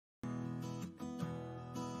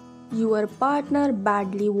Your partner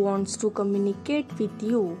badly wants to communicate with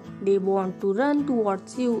you. They want to run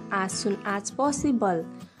towards you as soon as possible.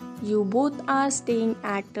 You both are staying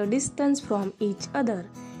at a distance from each other.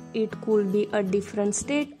 It could be a different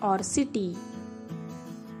state or city.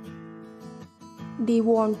 They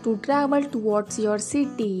want to travel towards your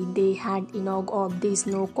city. They had enough of this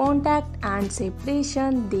no contact and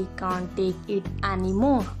separation. They can't take it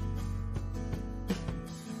anymore.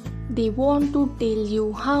 They want to tell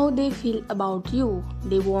you how they feel about you.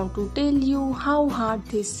 They want to tell you how hard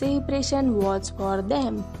this separation was for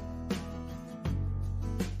them.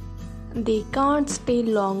 They can't stay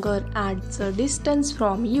longer at a distance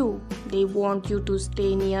from you. They want you to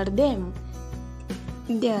stay near them.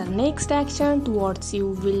 Their next action towards you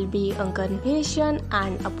will be a confession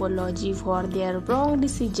and apology for their wrong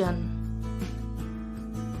decision.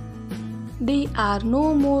 They are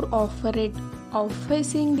no more afraid of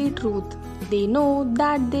facing the truth. They know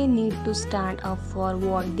that they need to stand up for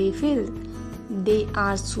what they feel. They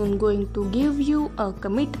are soon going to give you a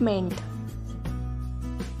commitment.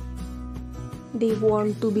 They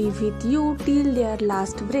want to be with you till their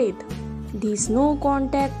last breath. This no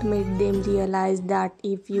contact made them realize that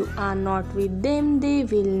if you are not with them, they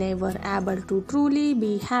will never able to truly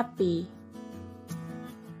be happy.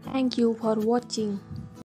 Thank you for watching.